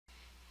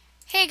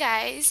Hey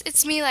guys,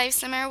 it's me,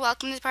 Lifesimmer.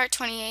 Welcome to part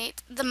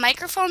 28. The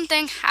microphone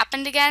thing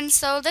happened again,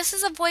 so this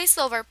is a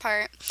voiceover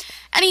part.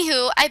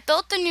 Anywho, I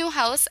built the new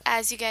house,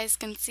 as you guys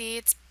can see.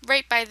 It's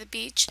right by the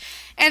beach,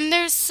 and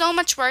there's so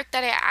much work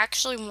that I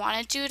actually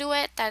want to do to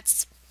it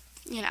that's,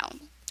 you know,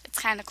 it's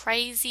kind of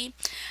crazy.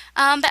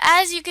 But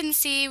as you can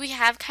see, we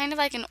have kind of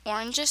like an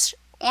orangish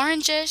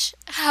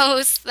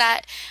house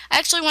that I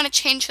actually want to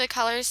change the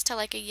colors to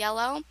like a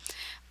yellow.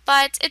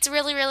 But it's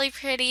really, really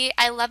pretty.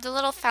 I love the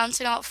little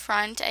fountain out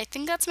front. I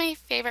think that's my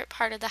favorite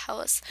part of the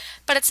house.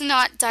 But it's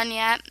not done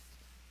yet.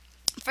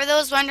 For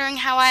those wondering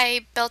how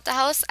I built the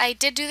house, I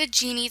did do the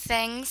genie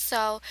thing.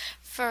 So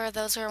for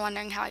those who are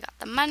wondering how I got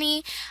the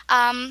money,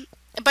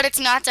 but it's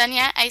not done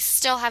yet. I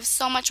still have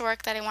so much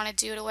work that I want to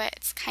do to it.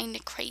 It's kind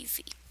of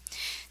crazy.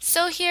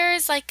 So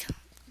here's like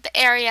the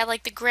area,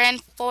 like the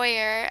grand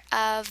foyer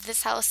of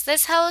this house.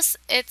 This house,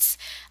 it's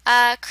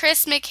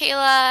Chris,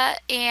 Michaela,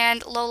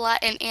 and Lola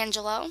and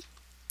Angelo.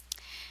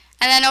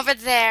 And then over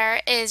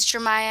there is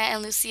Jeremiah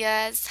and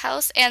Lucia's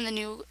house and the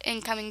new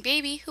incoming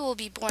baby who will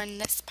be born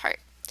this part.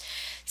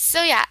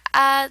 So yeah,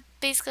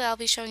 basically I'll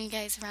be showing you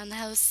guys around the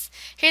house.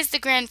 Here's the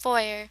grand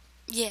foyer.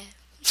 Yeah.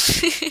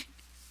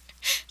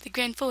 The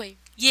grand foyer.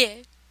 Yeah.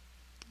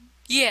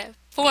 Yeah.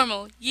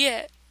 Formal.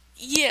 Yeah.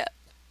 Yeah.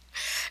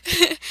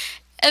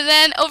 And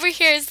then over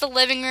here is the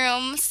living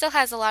room. Still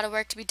has a lot of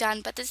work to be done,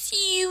 but this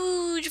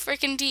huge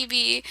freaking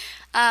TV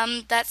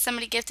that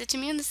somebody gifted to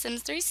me in the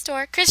Sims 3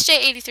 store. Chris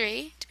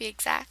J83 to be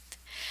exact.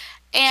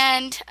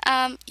 And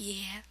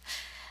yeah.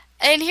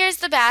 And here's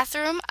the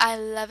bathroom. I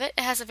love it.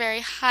 It has a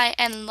very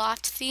high-end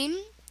loft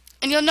theme.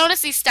 And you'll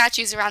notice these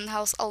statues around the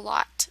house a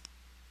lot.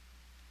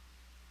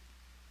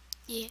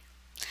 Yeah.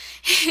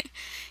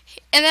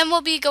 And then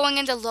we'll be going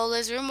into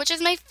Lola's room, which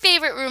is my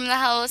favorite room in the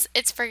house.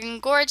 It's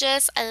freaking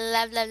gorgeous. I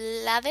love, love,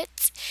 love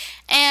it.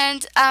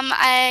 And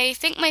I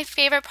think my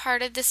favorite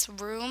part of this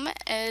room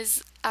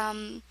is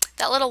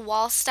that little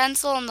wall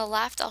stencil on the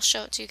left. I'll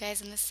show it to you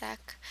guys in a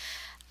sec.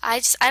 I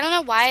don't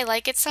know why I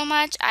like it so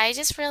much. I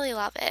just really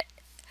love it.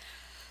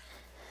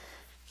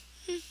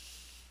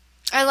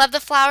 I love the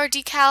flower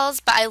decals,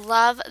 but I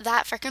love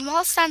that freaking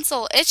wall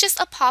stencil. It's just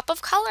a pop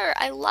of color.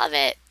 I love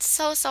it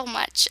so, so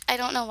much. I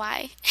don't know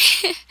why.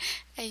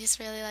 I just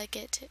really like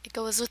it. It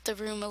goes with the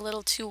room a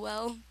little too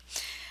well.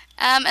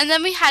 And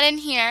then we head in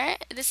here.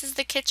 This is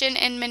the kitchen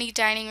and mini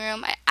dining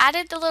room. I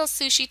added the little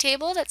sushi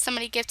table that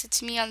somebody gifted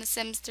to me on the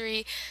Sims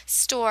 3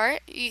 store.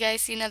 You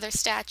guys see another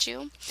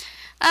statue.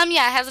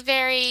 Yeah, it has a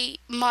very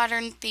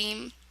modern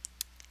theme.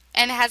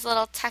 And it has a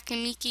little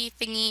takamiki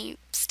thingy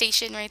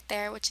station right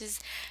there, which is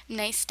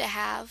nice to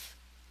have.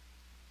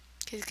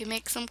 Because you can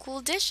make some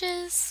cool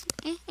dishes.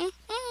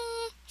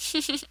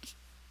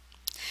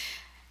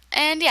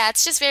 And yeah,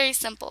 it's just very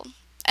simple.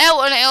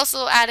 Oh, and I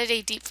also added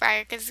a deep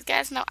fryer because you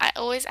guys know I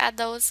always add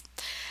those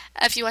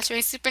if you watch my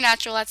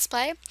Supernatural Let's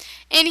Play.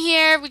 In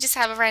here, we just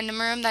have a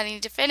random room that I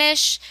need to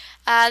finish.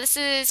 This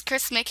is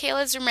Chris and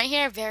Michaela's room right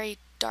here. Very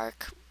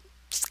dark,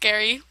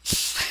 scary.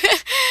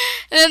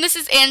 And then this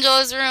is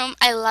Angelo's room.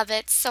 I love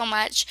it so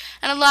much.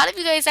 And a lot of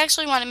you guys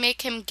actually want to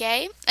make him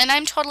gay, and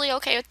I'm totally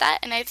okay with that,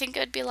 and I think it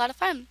would be a lot of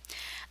fun.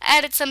 I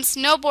added some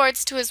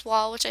snowboards to his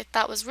wall, which I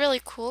thought was really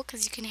cool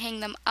because you can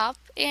hang them up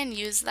and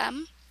use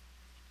them.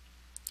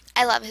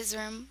 I love his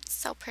room. It's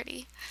so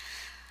pretty.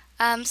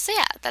 So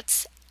yeah,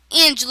 that's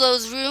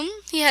Angelo's room.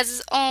 He has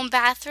his own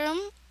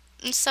bathroom,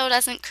 and so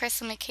doesn't Chris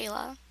and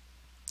Michaela,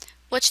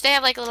 which they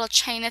have like a little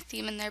China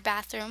theme in their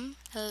bathroom.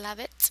 I love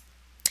it.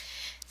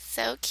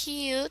 So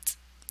cute.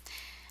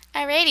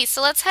 Alrighty,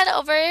 so let's head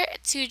over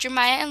to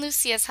Jeremiah and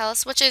Lucia's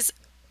house, which has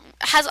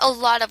a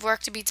lot of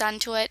work to be done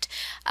to it.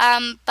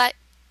 But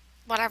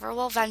whatever,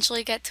 we'll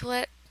eventually get to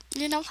it.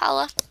 You know,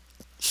 holla.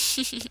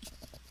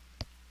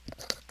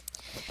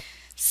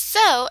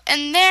 So,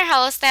 in their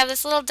house, they have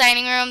this little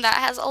dining room that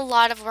has a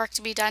lot of work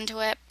to be done to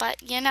it,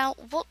 but, you know,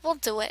 we'll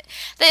do it.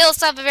 They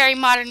also have a very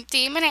modern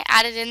theme, and I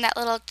added in that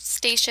little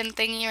station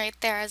thingy right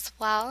there as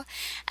well.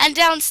 And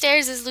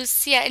downstairs is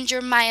Lucia and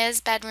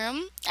Jeremiah's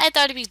bedroom. I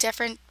thought it'd be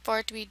different for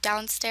it to be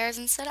downstairs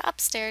instead of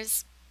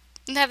upstairs.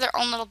 And they have their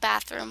own little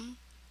bathroom.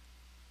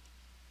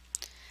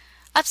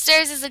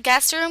 Upstairs is the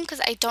guest room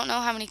because I don't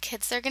know how many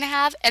kids they're going to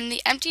have, and the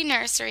empty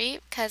nursery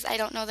because I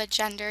don't know the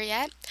gender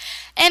yet,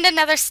 and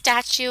another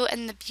statue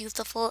in the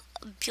beautiful,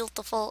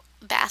 beautiful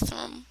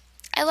bathroom.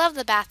 I love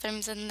the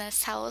bathrooms in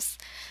this house.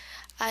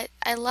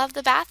 I love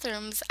the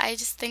bathrooms. I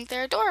just think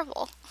they're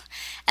adorable.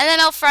 And then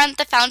out front,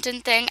 the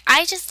fountain thing.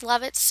 I just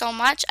love it so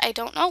much. I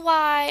don't know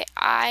why.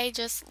 I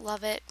just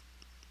love it.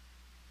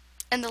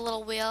 And the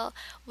little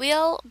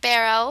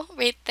wheelbarrow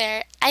right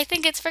there. I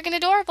think it's freaking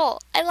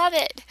adorable. I love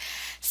it.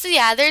 So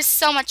yeah, there's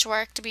so much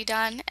work to be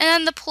done. And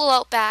then the pool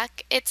out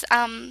back. It's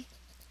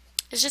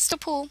just a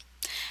pool.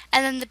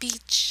 And then the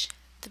beach.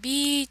 The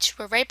beach.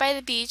 We're right by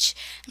the beach.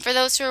 And for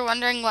those who are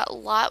wondering what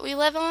lot we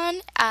live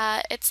on,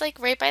 it's like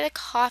right by the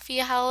coffee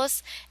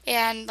house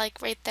and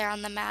like right there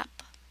on the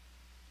map.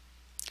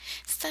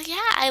 So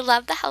yeah, I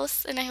love the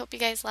house and I hope you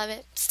guys love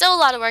it. Still a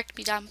lot of work to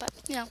be done, but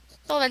you know,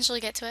 we'll eventually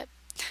get to it.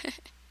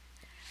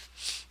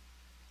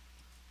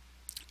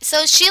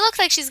 So she looks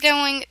like she's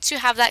going to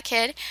have that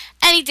kid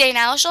any day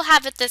now. She'll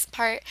have it this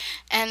part.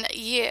 And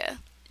yeah,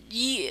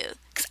 yeah.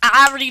 Because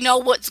I already know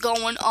what's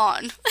going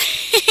on.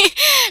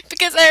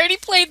 Because I already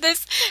played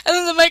this and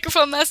then the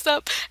microphone messed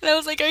up. And I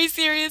was like, are you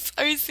serious?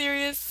 Are you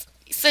serious?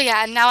 So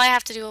yeah, now I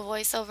have to do a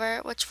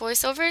voiceover, which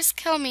voiceovers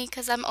kill me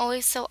because I'm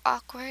always so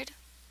awkward.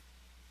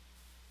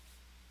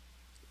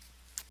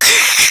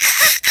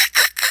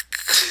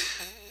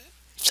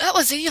 That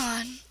was a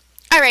yawn.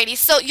 Alrighty,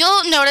 so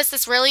you'll notice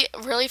this really,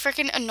 really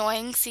freaking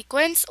annoying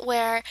sequence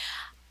where,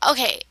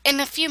 okay, in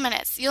a few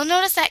minutes, you'll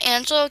notice that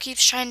Angelo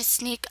keeps trying to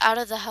sneak out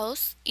of the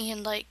house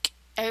and, like,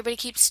 everybody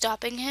keeps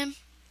stopping him.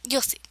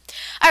 You'll see.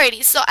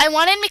 Alrighty, so I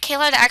wanted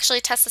Michaela to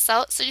actually test this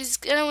out, so she's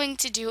going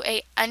to do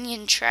a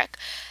onion trick.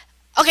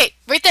 Okay,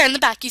 right there in the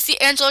back, you see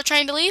Angelo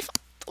trying to leave?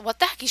 What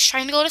the heck? He's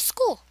trying to go to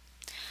school.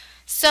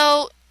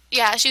 So,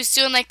 yeah, she was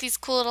doing, like, these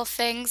cool little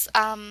things.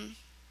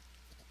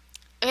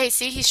 Okay,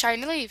 see, he's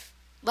trying to leave.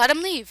 Let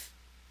him leave.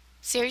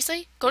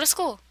 Seriously? Go to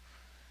school.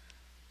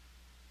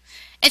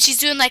 And she's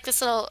doing like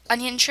this little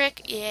onion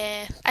trick.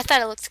 Yeah, I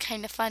thought it looked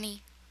kind of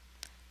funny.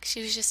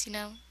 She was just,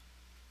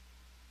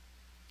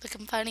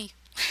 looking funny.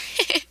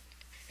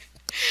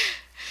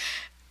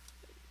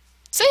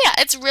 So yeah,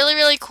 it's really,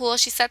 really cool.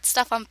 She sets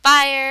stuff on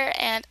fire,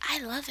 and I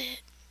love it.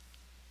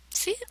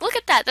 See? Look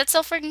at that. That's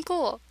so freaking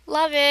cool.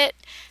 Love it.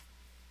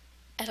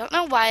 I don't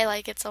know why I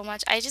like it so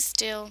much. I just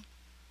do.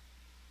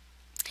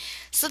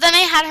 So then I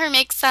had her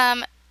make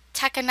some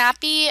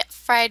takanaki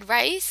fried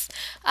rice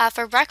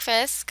for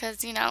breakfast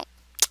because,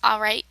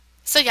 alright.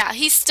 So yeah,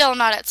 he's still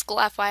not at school,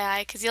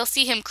 FYI, because you'll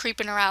see him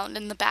creeping around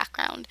in the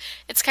background.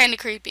 It's kind of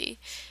creepy.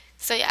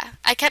 So yeah,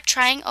 I kept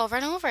trying over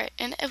and over,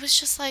 and it was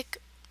just like,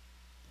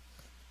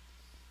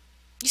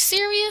 you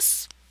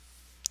serious?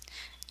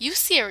 You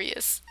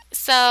serious?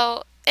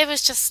 So it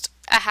was just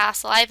a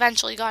hassle. I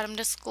eventually got him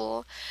to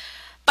school.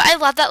 But I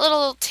love that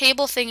little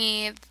table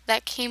thingy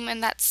that came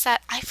in that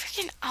set.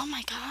 Oh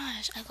my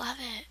gosh, I love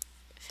it.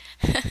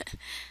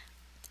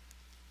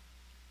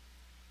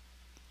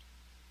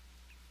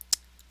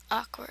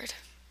 Awkward.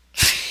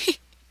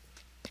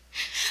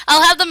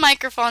 I'll have the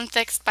microphone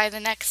fixed by the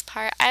next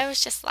part. I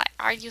was just like,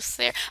 are you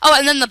serious? Oh,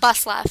 and then the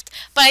bus left.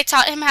 But I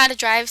taught him how to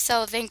drive,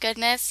 so thank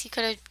goodness he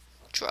could have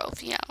drove,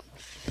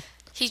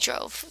 He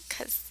drove,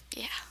 because,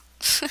 yeah.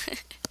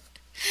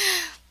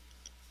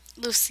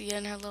 Lucia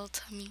and her little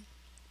tummy.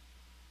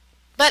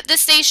 But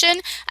this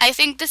station, I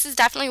think this is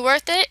definitely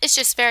worth it. It's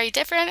just very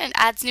different and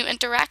adds new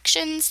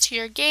interactions to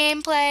your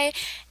gameplay.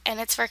 And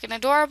it's freaking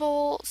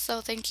adorable.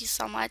 So thank you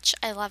so much.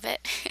 I love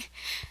it.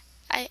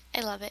 I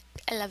love it.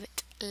 I love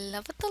it. I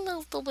love it a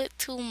little bit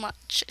too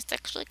much. It's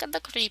actually kind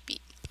of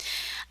creepy.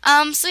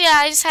 So yeah,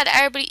 I just had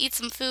everybody eat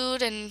some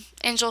food, and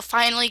Angel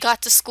finally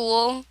got to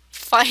school.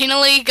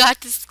 Finally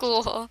got to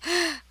school.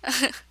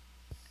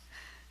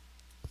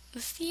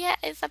 Lucia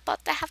is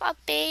about to have a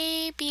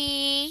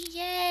baby.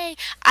 Yay.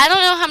 I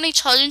don't know how many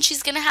children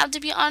she's going to have, to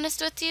be honest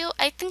with you.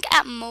 I think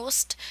at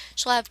most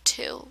she'll have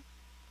 2.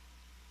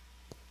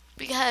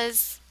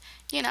 Because,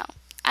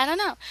 I don't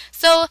know.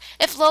 So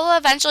if Lola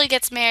eventually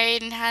gets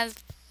married and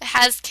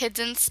has kids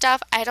and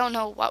stuff, I don't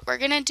know what we're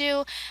going to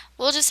do.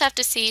 We'll just have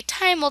to see.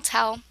 Time will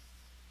tell.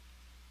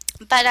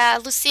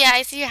 But Lucia,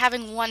 I see her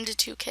having 1 to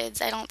 2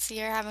 kids. I don't see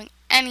her having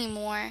any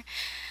more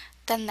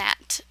than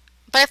that.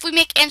 But if we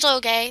make Angelo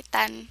gay,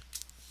 then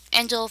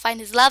Angelo will find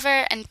his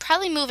lover and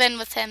probably move in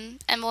with him,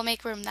 and we'll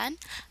make room then.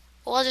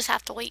 We'll just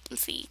have to wait and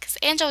see, because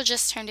Angelo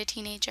just turned a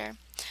teenager.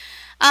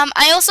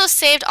 I also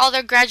saved all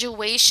their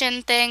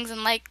graduation things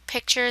and like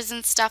pictures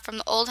and stuff from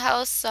the old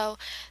house, so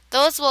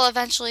those will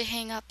eventually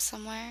hang up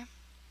somewhere.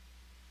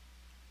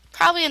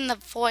 Probably in the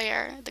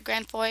foyer, the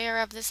grand foyer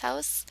of this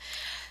house.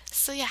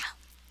 So yeah.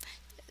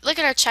 Look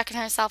at her checking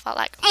herself out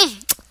like,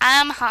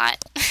 I'm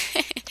hot.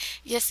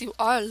 Yes, you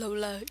are,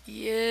 Lola.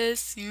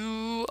 Yes,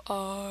 you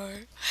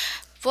are.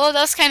 Well,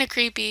 that was kind of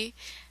creepy.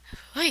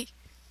 Wait,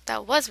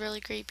 that was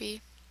really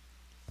creepy.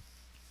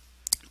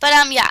 But,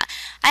 yeah.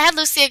 I had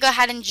Lucia go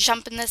ahead and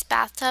jump in this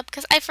bathtub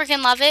because I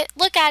freaking love it.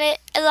 Look at it.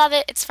 I love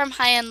it. It's from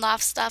High End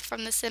Loft stuff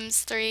from The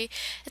Sims 3.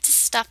 It's a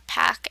stuff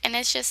pack, and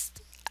it's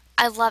just,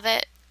 I love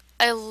it.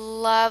 I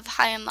love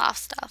High End Loft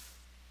stuff.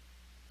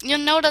 You'll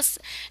notice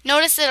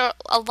it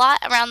a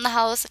lot around the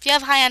house. If you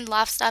have high-end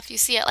loft stuff, you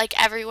see it like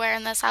everywhere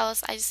in this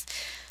house. I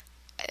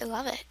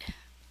love it.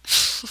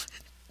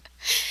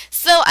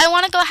 So I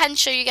want to go ahead and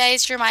show you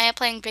guys Jeremiah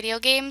playing video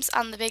games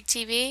on the big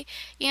TV.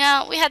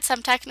 We had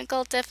some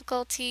technical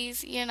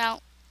difficulties, Yeah.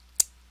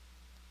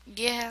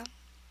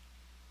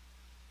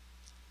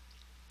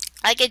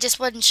 Like it just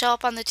wouldn't show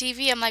up on the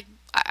TV. I'm like,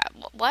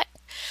 what?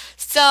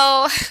 So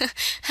I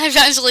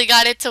eventually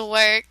got it to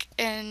work,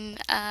 and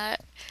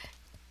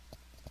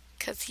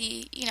because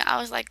I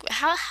was like,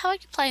 how are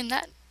you playing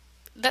that?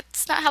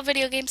 That's not how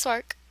video games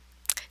work.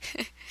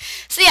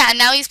 So yeah,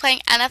 now he's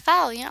playing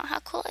NFL. How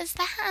cool is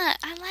that?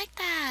 I like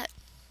that.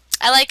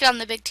 I like it on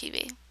the big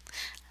TV.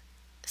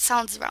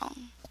 Sounds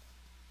wrong.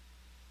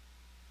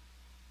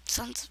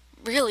 Sounds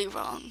really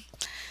wrong.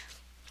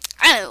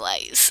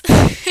 Anyways,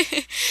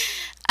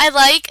 I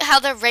like how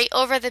they're right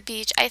over the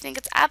beach. I think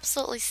it's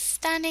absolutely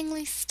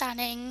stunningly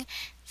stunning.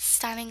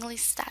 Stunningly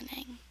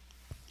stunning.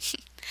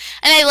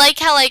 And I like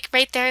how like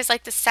right there is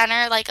like the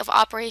center like of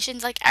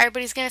operations. Like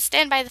everybody's gonna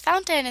stand by the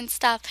fountain and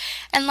stuff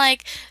and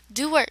like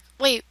do work.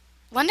 Wait,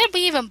 when did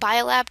we even buy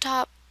a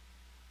laptop?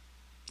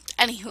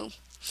 Anywho.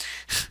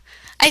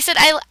 I said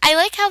I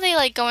like how they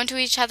like go into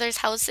each other's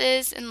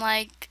houses and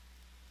like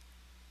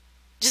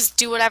just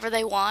do whatever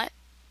they want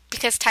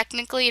because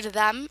technically to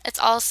them it's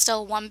all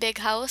still one big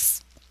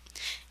house.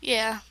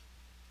 Yeah.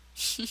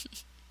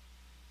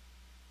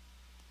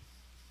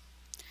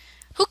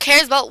 Who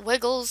cares about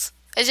Wiggles?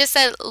 It just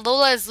said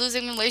Lola is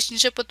losing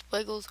relationship with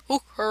Wiggles.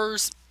 Who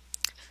cares?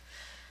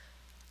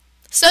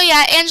 So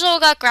yeah, Angelo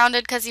got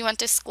grounded because he went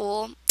to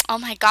school. Oh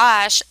my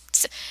gosh.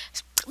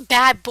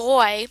 Bad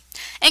boy.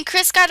 And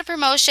Chris got a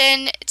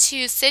promotion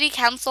to city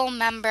council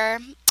member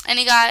and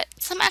he got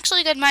some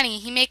actually good money.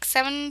 He makes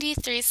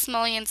 73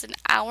 simoleons an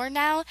hour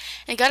now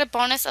and he got a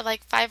bonus of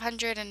like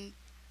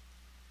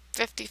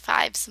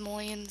 555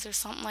 simoleons or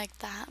something like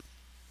that.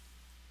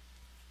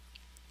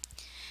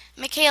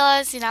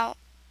 Michaela's,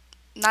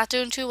 not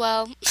doing too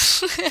well.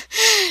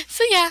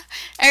 So yeah,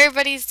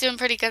 everybody's doing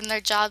pretty good in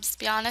their jobs, to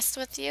be honest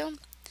with you.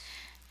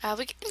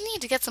 We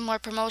need to get some more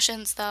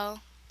promotions though.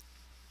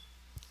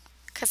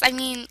 Because, I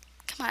mean,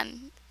 come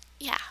on.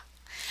 Yeah.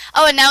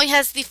 Oh, and now he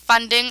has the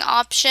funding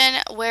option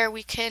where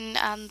we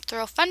can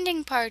throw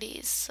funding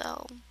parties.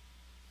 So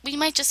we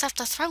might just have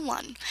to throw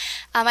one.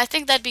 I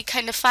think that'd be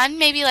kind of fun.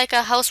 Maybe like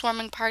a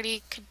housewarming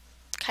party could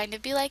kind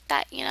of be like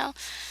that,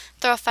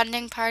 Throw a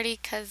funding party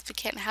because we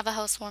can't have a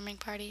housewarming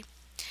party.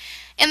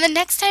 And the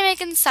next time I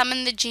can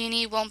summon the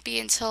genie won't be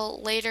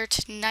until later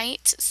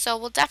tonight, so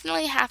we'll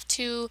definitely have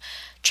to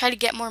try to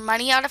get more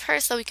money out of her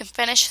so we can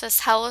finish this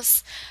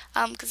house,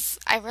 because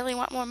I really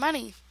want more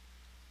money.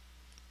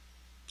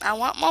 I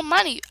want more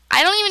money.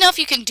 I don't even know if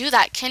you can do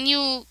that. Can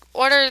you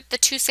order the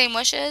 2 same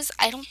wishes?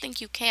 I don't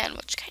think you can,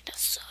 which kind of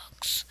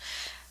sucks.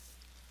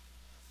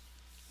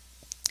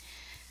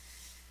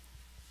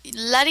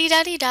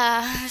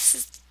 La-di-da-di-da.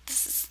 This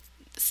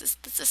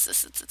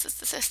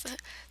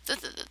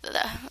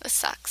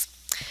sucks.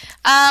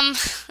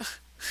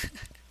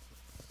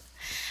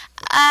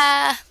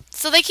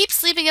 So they keep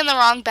sleeping in the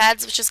wrong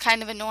beds, which is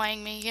kind of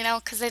annoying me,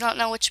 because they don't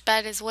know which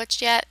bed is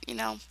which yet,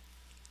 It's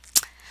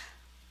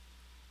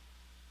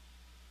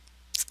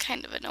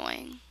kind of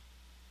annoying.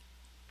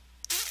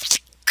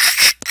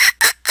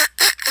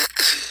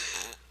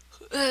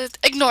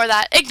 Ignore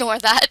that. Ignore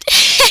that.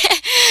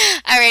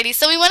 Alrighty,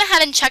 so we went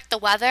ahead and checked the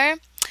weather.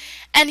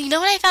 And you know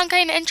what I found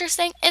kind of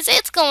interesting? Is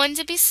it's going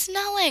to be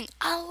snowing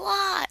a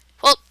lot.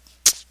 Well,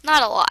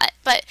 not a lot,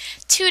 but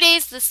 2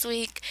 days this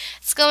week.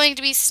 It's going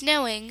to be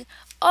snowing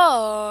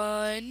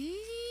on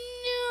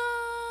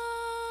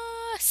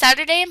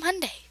Saturday and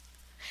Monday.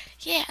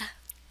 Yeah.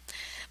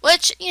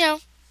 Which,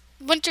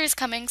 winter is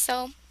coming,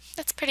 so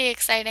that's pretty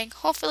exciting.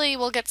 Hopefully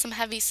we'll get some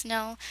heavy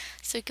snow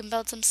so we can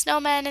build some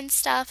snowmen and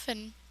stuff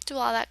and do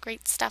all that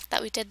great stuff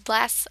that we did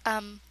last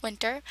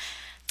winter.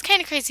 It's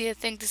kind of crazy to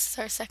think this is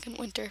our second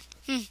winter.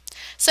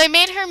 So I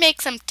made her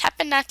make some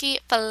teppanyaki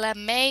filet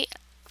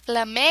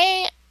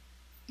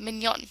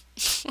mignon.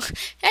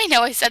 I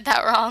know I said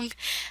that wrong.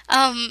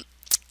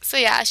 So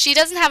yeah, she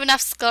doesn't have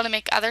enough skill to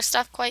make other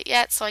stuff quite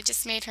yet, so I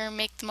just made her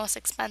make the most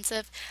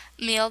expensive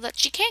meal that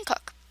she can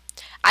cook.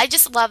 I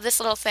just love this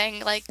little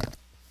thing. Like,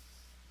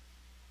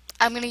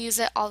 I'm going to use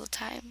it all the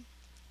time.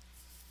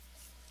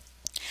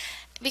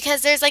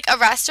 Because there's like a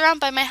restaurant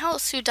by my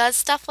house who does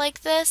stuff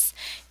like this,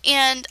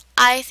 and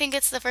I think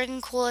it's the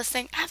freaking coolest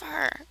thing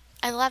ever.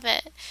 I love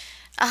it.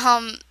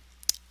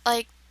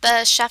 Like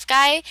the chef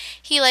guy,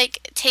 he like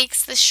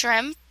takes the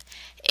shrimp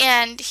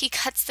and he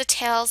cuts the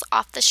tails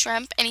off the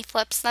shrimp and he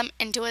flips them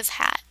into his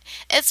hat.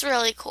 It's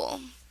really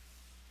cool.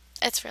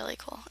 It's really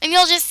cool. And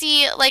you'll just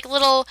see like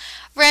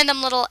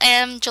random little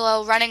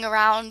Angelo running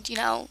around,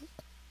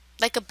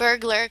 like a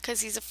burglar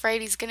because he's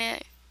afraid he's gonna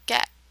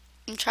get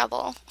in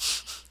trouble.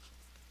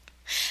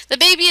 The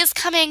baby is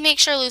coming. Make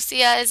sure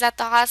Lucia is at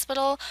the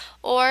hospital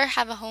or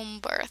have a home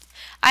birth.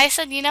 I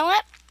said, you know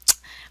what?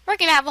 We're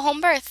going to have a home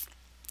birth.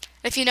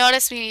 If you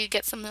notice, we need to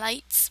get some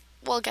lights.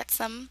 We'll get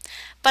some.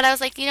 But I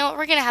was like, you know what?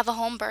 We're going to have a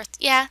home birth.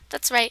 Yeah,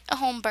 that's right. A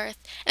home birth.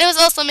 And it was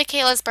also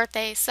Michaela's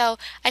birthday. So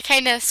I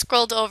kind of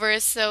scrolled over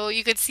so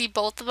you could see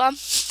both of them.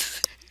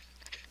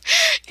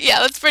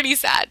 Yeah, that's pretty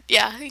sad.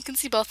 Yeah, you can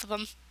see both of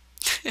them.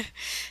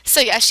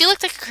 So yeah, she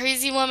looked like a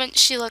crazy woman.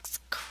 She looks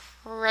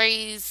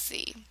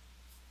crazy.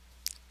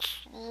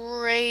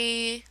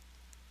 Crazy.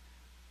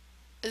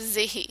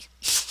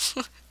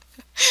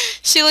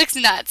 She looks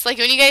nuts. Like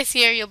when you guys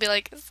see her, you'll be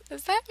like, is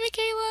that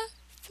Michaela?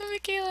 Is that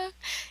Michaela?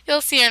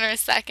 You'll see her in a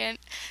second.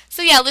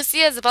 So yeah,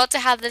 Lucia is about to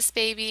have this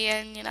baby,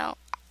 and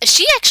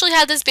she actually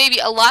had this baby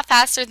a lot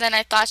faster than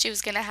I thought she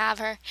was gonna have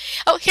her.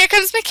 Oh, here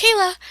comes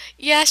Michaela.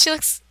 Yeah, she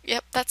looks.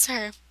 Yep, that's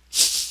her.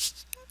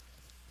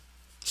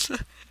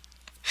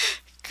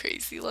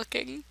 Crazy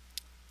looking.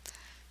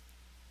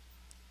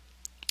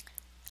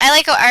 I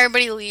like how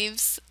everybody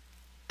leaves.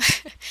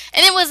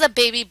 And it was a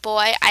baby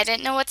boy. I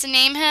didn't know what to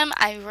name him.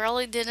 I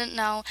really didn't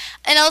know.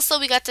 And also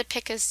we got to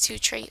pick his two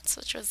traits,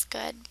 which was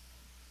good.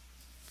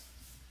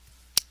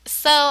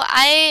 So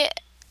I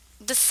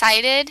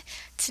decided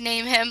to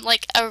name him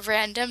like a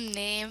random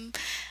name,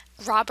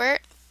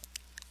 Robert.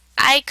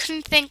 I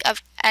couldn't think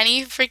of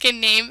any freaking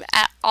name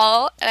at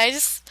all,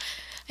 and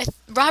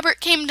Robert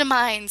came to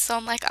mind, so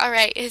I'm like, all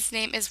right, his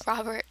name is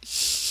Robert.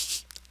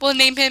 We'll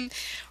name him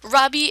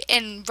Robbie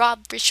and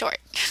Rob for short.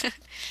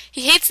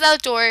 He hates the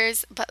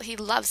outdoors, but he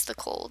loves the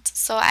cold.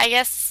 So I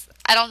guess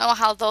I don't know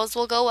how those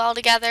will go well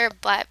together,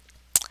 but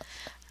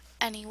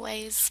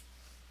anyways.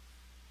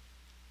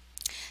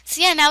 So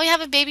yeah, now we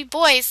have a baby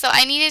boy, so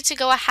I needed to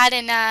go ahead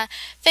and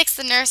fix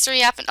the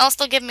nursery up and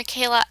also give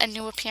Michaela a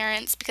new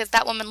appearance because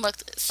that woman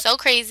looked so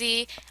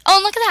crazy. Oh,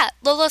 and look at that,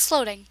 Lola's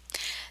floating.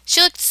 She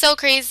looked so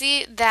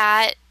crazy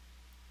that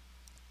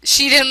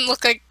she didn't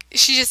look like,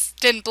 she just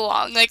didn't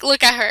belong. Like,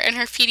 look at her in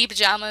her feety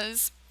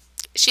pajamas.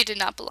 She did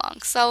not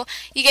belong. So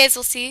you guys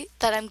will see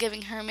that I'm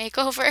giving her a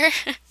makeover.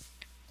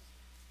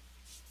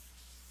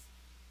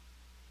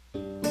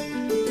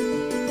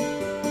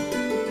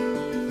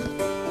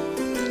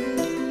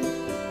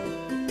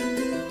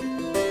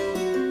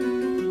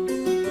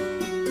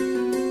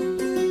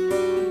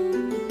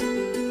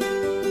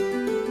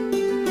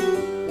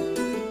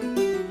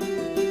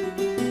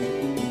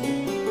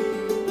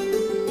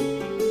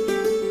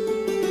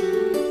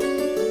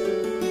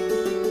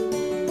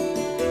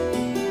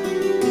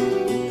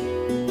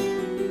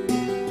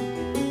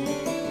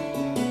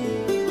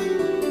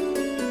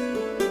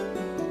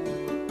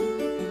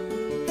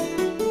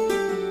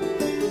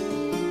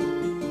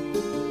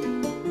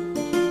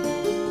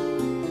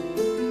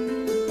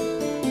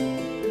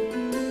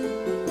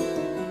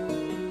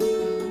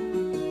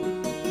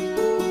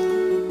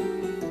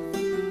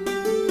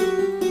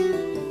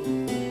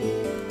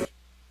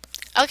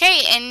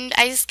 Okay, and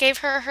I just gave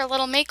her her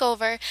little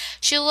makeover.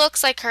 She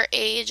looks like her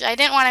age. I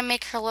didn't want to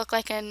make her look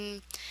like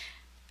an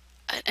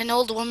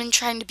old woman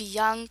trying to be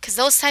young, because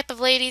those type of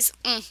ladies,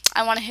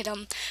 I want to hit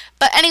them.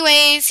 But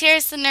anyways,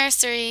 here's the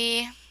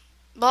nursery.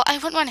 Well, I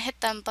wouldn't want to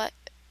hit them, but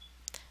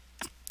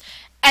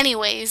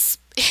anyways,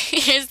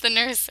 here's the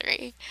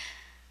nursery.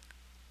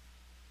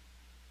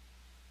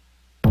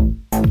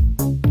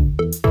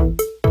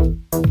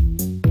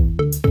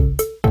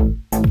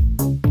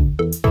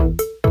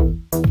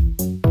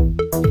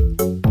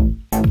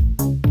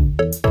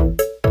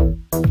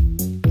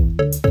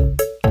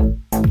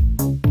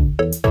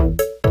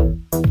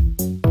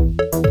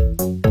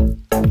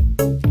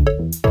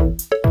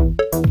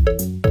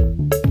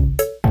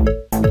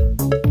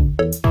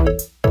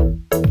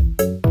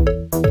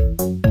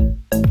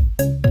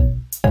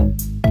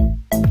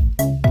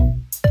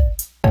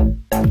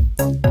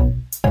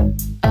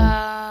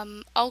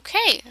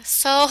 Okay,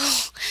 so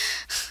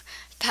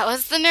that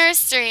was the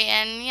nursery,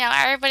 and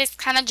everybody's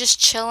kind of just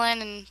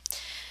chilling, and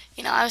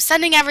I was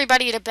sending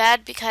everybody to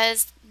bed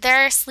because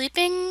their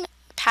sleeping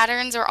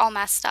patterns are all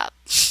messed up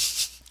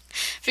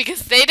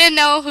because they didn't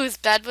know whose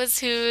bed was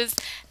whose.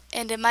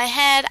 And in my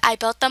head, I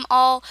built them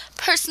all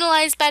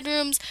personalized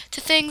bedrooms to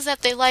things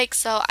that they like,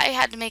 so I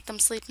had to make them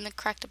sleep in the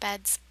correct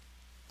beds.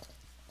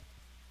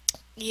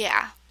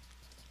 Yeah.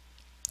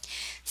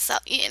 So,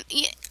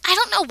 I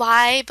don't know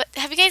why, but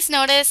have you guys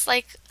noticed,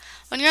 like,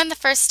 when you're on the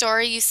first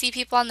story, you see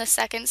people on the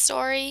second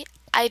story?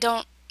 I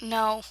don't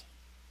know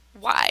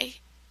why.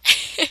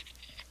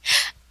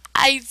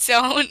 I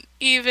don't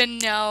even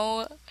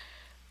know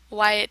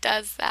why it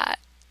does that.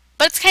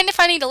 But it's kind of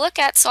funny to look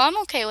at, so I'm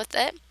okay with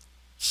it.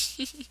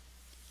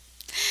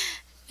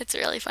 It's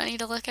really funny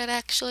to look at,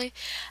 actually.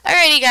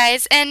 Alrighty,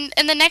 guys, and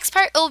in the next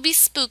part, it will be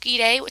Spooky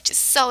Day, which is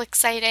so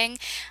exciting,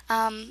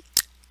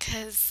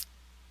 because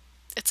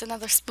it's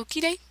another spooky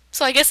day.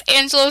 So I guess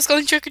Angelo's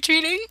going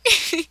trick-or-treating.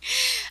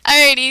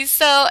 Alrighty,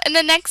 so in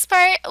the next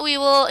part, we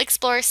will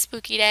explore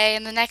Spooky Day.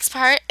 In the next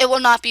part, it will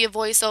not be a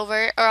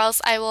voiceover, or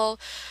else I will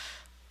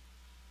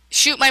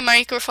shoot my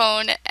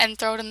microphone and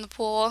throw it in the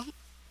pool.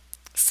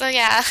 So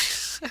yeah.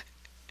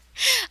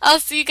 I'll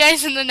see you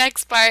guys in the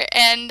next part,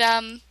 and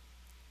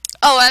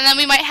oh, and then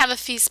we might have a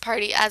feast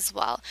party as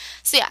well.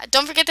 So yeah,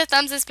 don't forget to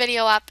thumbs this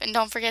video up, and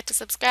don't forget to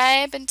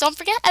subscribe, and don't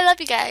forget, I love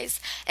you guys.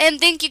 And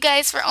thank you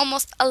guys for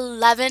almost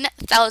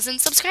 11,000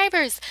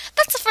 subscribers.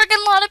 That's a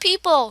freaking lot of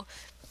people.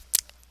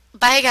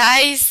 Bye,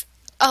 guys.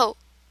 Oh,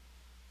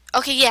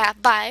 okay, yeah,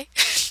 bye.